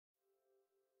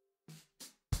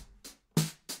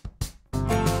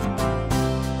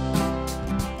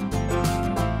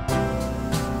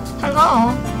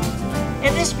Hello!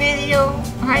 In this video,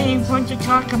 I am going to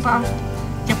talk about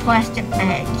the plastic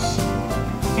bags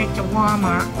that the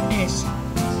Walmart is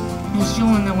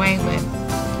doing away with,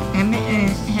 and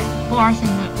forcing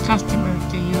the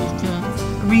customers to use the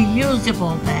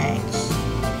reusable bags.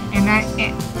 And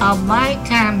I'll my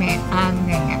comment on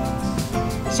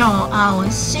that. So I will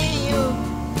see you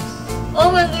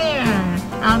over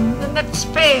there on the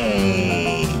next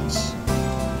page.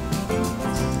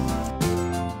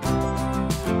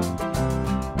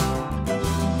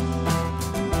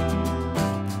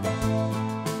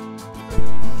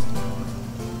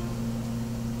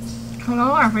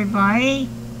 Hello everybody,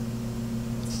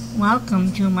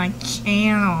 welcome to my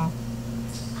channel.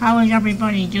 How is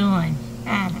everybody doing?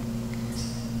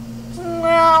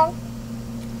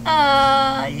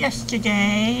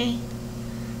 Yesterday,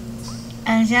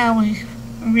 as I was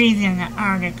reading an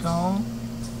article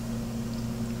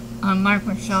on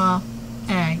Microsoft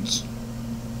Edge,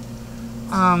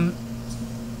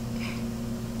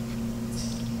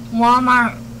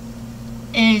 Walmart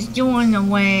is doing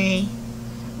away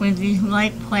with these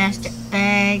light plastic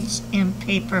bags and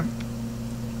paper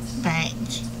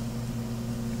bags,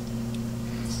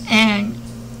 and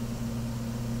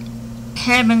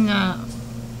having the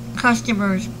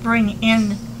customers bring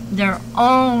in their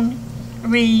own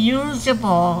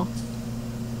reusable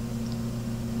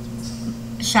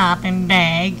shopping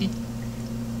bag.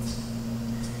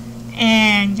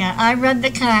 And I read the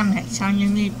comments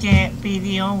underneath that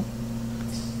video,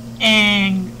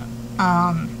 and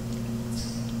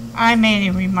I made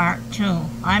a remark too.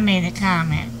 I made a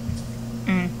comment.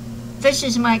 This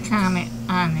is my comment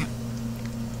on it.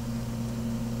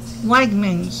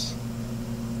 Wegmans,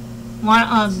 one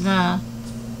of the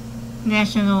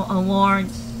National Award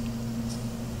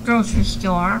grocery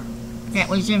store that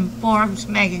was in Forbes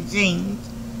magazine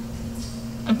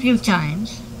a few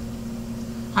times.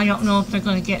 I don't know if they're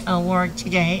going to get an award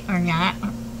today or not,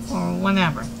 or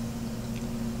whatever.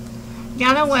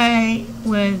 Got away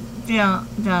with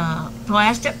the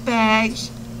plastic bags,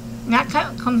 not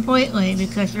completely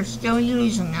because they're still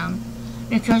using them,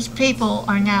 because people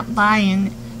are not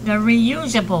buying the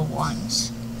reusable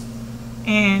ones.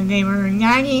 And they were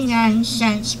 99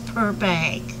 cents per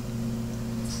bag.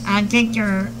 I think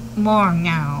they're more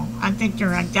now. I think they're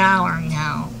 $1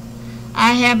 now.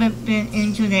 I haven't been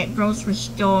into that grocery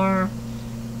store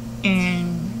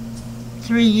in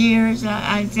 3 years,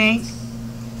 I think.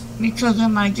 Because of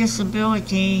my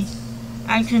disability,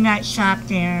 I could not shop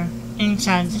there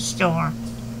inside the store.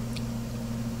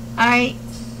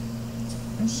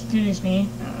 Excuse me.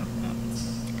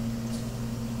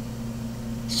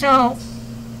 So,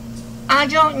 I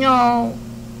don't know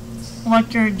what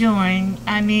they're doing.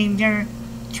 I mean, they're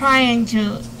trying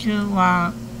to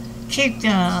keep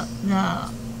the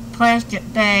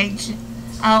plastic bags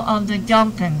out of the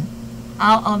dumping,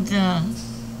 out of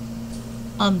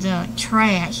the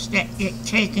trash that get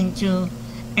taken to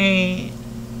a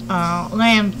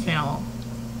landfill.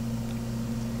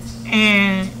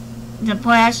 And the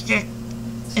plastic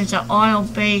is an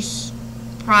oil-based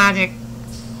product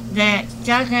that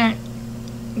doesn't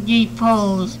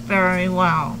decompose very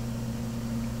well.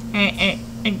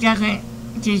 It doesn't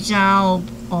dissolve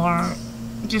or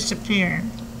disappear.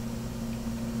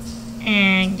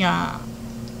 And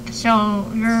so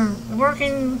they're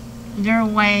working their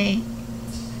way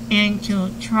into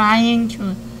trying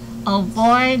to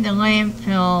avoid the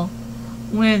landfill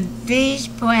with these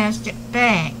plastic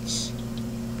bags.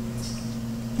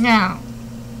 Now,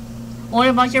 what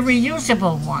about the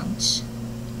reusable ones?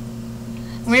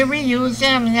 We reuse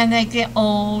them and then they get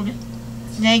old,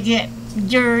 they get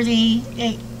dirty,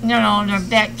 their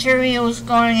bacteria is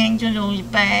going into those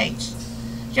bags.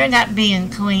 They're not being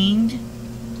cleaned.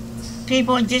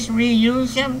 People just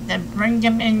reuse them, they bring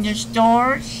them in the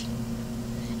stores.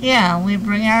 Yeah, we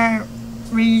bring our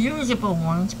reusable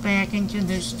ones back into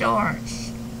the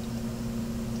stores.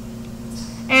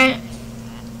 And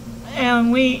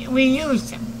we use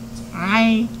them.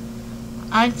 I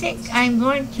think I'm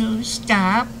going to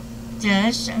stop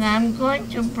this, and I'm going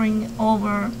to bring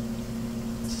over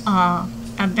a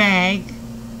bag.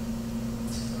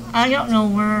 I don't know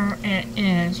where it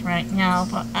is right now,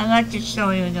 but I'd like to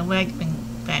show you the Wegman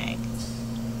bag.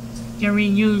 The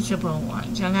reusable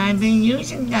ones, and I've been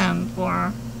using them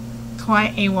for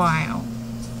quite a while.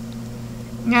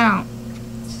 Now,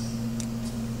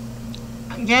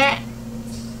 that,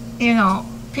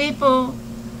 people,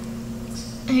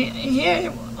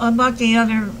 hear about the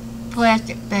other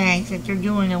plastic bags that they're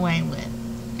doing away with,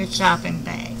 the shopping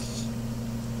bags.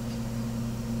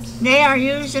 They are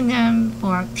using them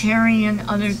for carrying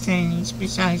other things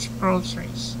besides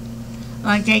groceries.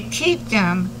 Like they keep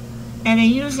them and they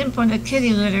use them for the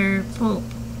kitty litter poop.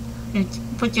 They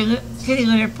put the kitty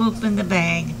litter poop in the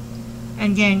bag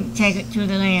and then take it to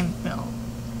the landfill.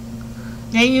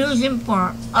 They use them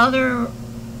for other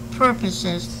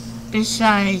purposes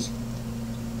besides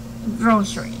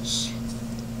groceries.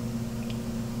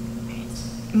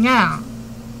 Now,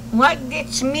 what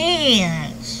gets me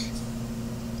is,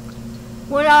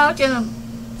 what about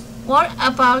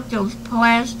those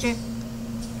plastic,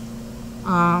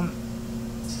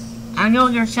 I know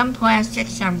there's some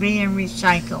plastics are being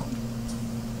recycled,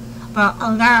 but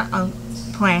a lot of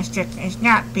plastic is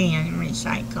not being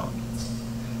recycled.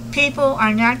 People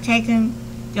are not taking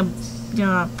the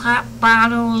pop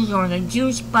bottles or the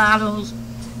juice bottles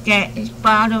that is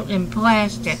bottled in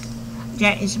plastic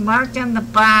that is marked on the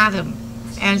bottom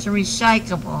as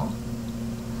recyclable.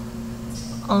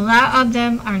 A lot of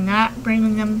them are not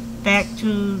bringing them back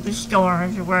to the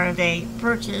stores where they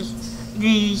purchase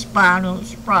these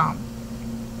bottles from.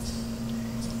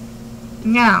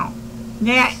 Now,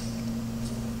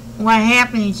 what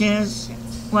happens is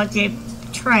what they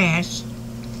trash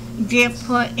get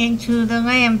put into the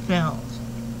landfills.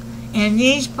 And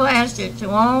these plastics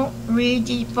won't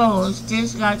redecompose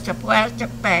just like the plastic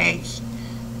bags,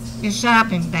 the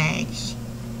shopping bags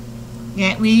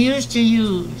that we used to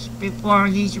use before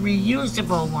these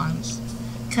reusable ones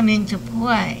come into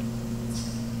play.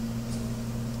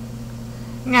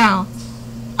 Now,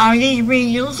 are these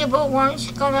reusable ones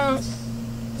gonna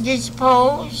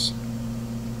dispose?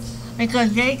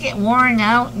 Because they get worn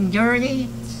out and dirty,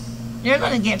 they're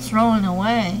gonna get thrown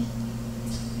away.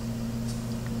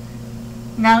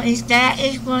 Now, that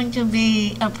is going to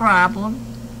be a problem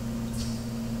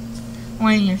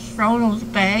when you throw those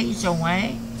bags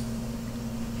away?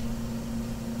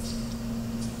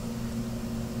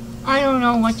 I don't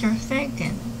know what you're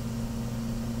thinking.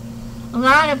 A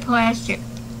lot of plastic,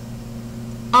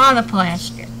 all the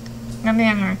plastic, no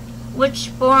matter which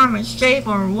form or shape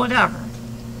or whatever,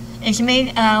 is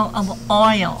made out of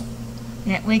oil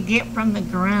that we get from the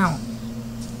ground.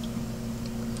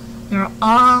 They're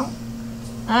all,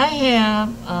 I have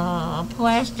a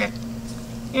plastic,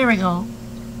 here we go,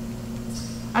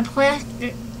 a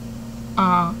plastic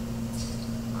comb,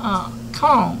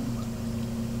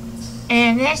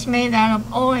 and that's made out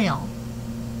of oil.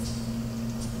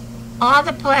 All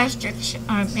the plastics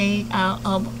are made out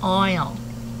of oil,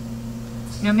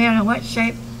 no matter what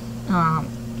shape.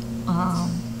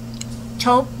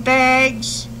 Tote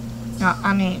bags,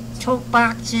 tote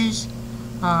boxes,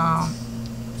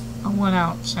 what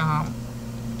else?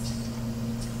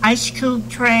 Ice cube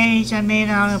trays are made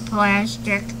out of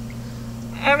plastic.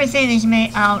 Everything is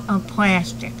made out of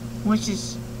plastic, which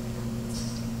is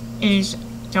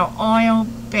the oil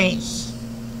base.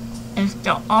 It's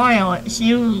the oil that's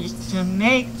used to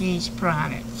make these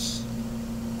products.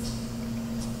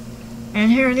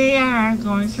 And here they are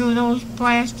going through those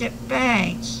plastic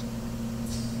bags.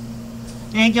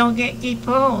 They don't get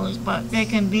decomposed, but they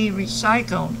can be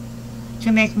recycled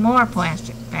to make more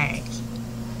plastic bags.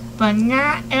 But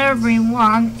not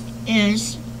everyone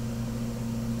is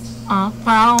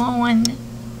following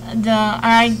the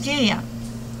idea.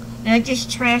 They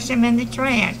just trash them in the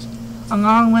trash,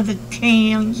 along with the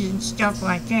cans and stuff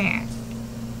like that.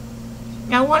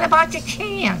 Now what about the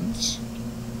cans?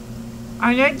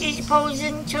 Are they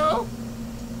decomposing too?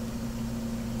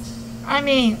 I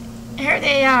mean, here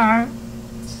they are,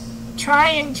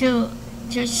 trying to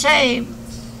save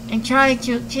and try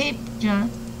to keep the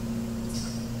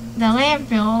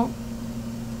landfill.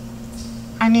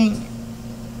 I mean,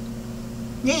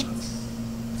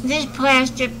 these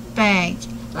plastic bags.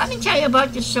 Let me tell you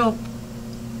about the soap.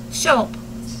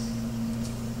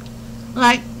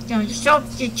 Like the soap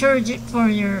detergent for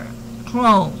your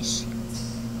clothes.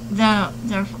 The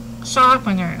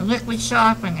softener, liquid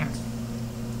softener.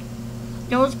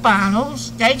 Those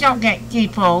bottles, they don't get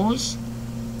decomposed.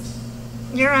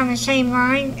 They're on the same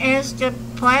line as the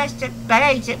plastic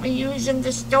bags that we use in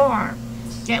the store,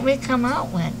 that we come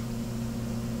out with.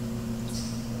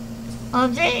 Oh,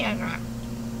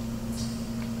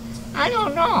 I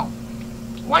don't know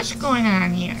what's going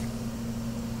on here.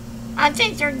 I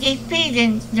think they're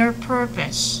defeating their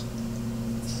purpose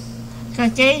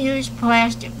because they use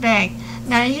plastic bags.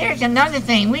 Now here's another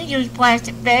thing. We use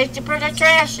plastic bags to put our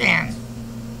trash in.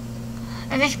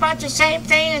 And it's about the same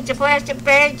thing as the plastic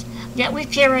bags that we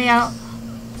carry out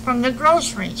from the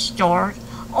grocery store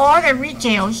or the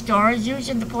retail stores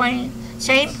using the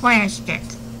same plastic.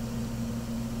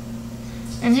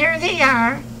 And here they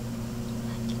are,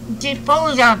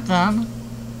 dispose of them,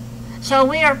 so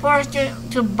we are forced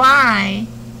to buy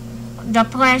the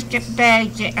plastic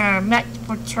bags that are meant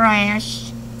for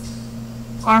trash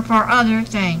or for other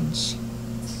things.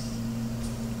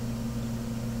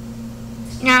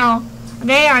 Now,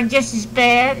 they are just as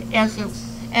bad as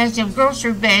the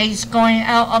grocery bags going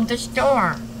out of the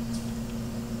store.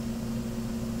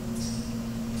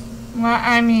 Well,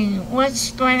 I mean,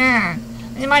 what's going on?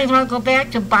 They might as well go back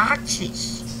to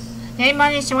boxes. They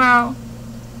might as well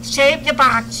save the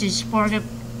boxes for the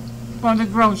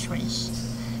groceries.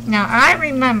 Now, I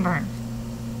remember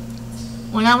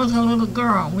when I was a little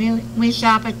girl, we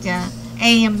shopped at the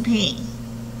A&P.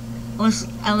 It was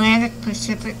Atlantic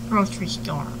Pacific Grocery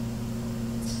Store.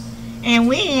 And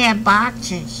we had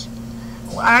boxes.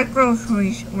 Our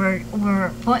groceries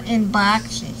were put in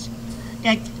boxes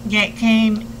that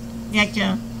the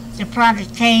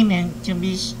product came in to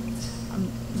be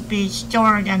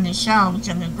stored on the shelves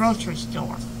in the grocery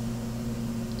store.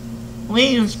 We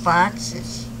used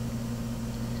boxes.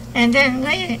 And then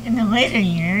in the later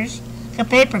years, the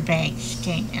paper bags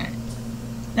came in.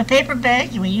 The paper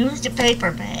bags, we used the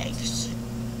paper bags.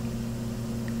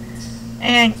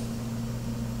 And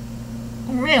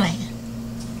really,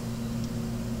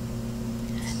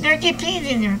 they're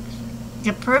defeating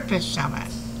the purpose of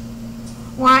it.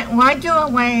 Why do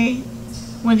away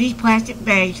with these plastic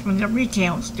bags from the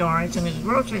retail stores and the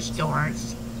grocery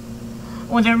stores,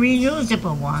 or the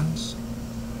reusable ones,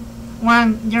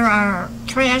 when there are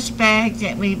trash bags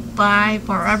that we buy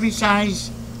for every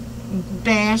size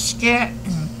basket,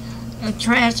 and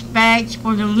trash bags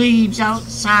for the leaves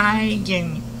outside,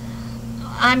 and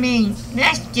I mean,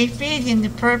 that's defeating the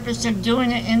purpose of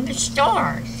doing it in the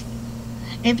stores.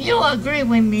 If you agree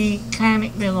with me,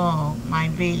 comment below my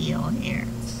video here.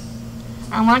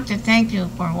 I want to thank you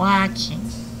for watching.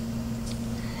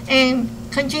 And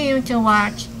continue to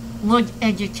watch Wood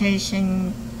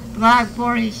Education Blog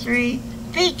 43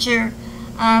 feature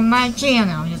on my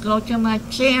channel. You go to my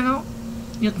channel,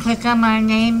 you click on my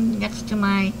name next to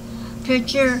my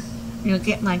picture, you'll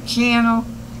get my channel,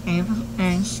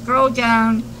 and scroll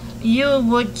down, you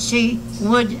would see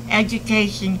Wood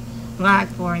Education Blog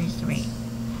 43.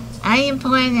 I am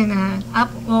planning on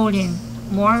uploading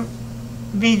more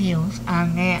videos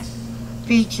on that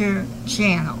feature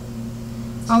channel.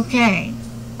 Okay,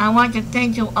 I want to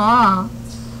thank you all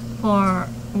for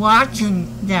watching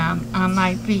them on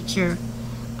my feature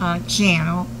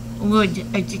channel, Wood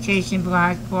Education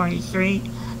Blog 43.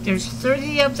 There's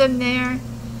 30 of them there.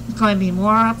 There's going to be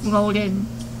more uploaded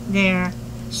there.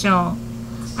 So,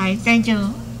 I thank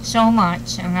you so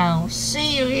much, and I'll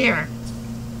see you here.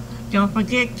 Don't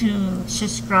forget to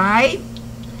subscribe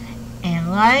and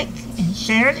like and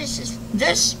share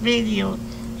this video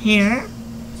here,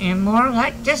 and more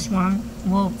like this one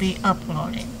will be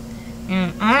uploaded.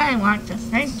 And I want to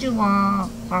thank you all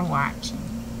for watching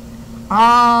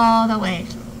all the way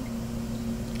through.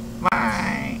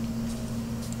 Bye.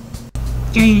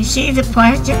 Do you see the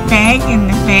plastic bag in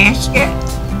the basket?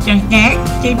 Does that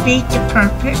defeat the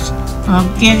purpose of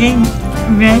getting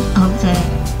rid of the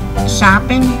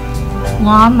shopping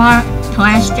Walmart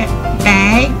plastic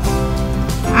bag?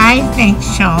 I think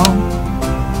so.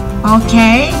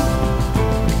 Okay?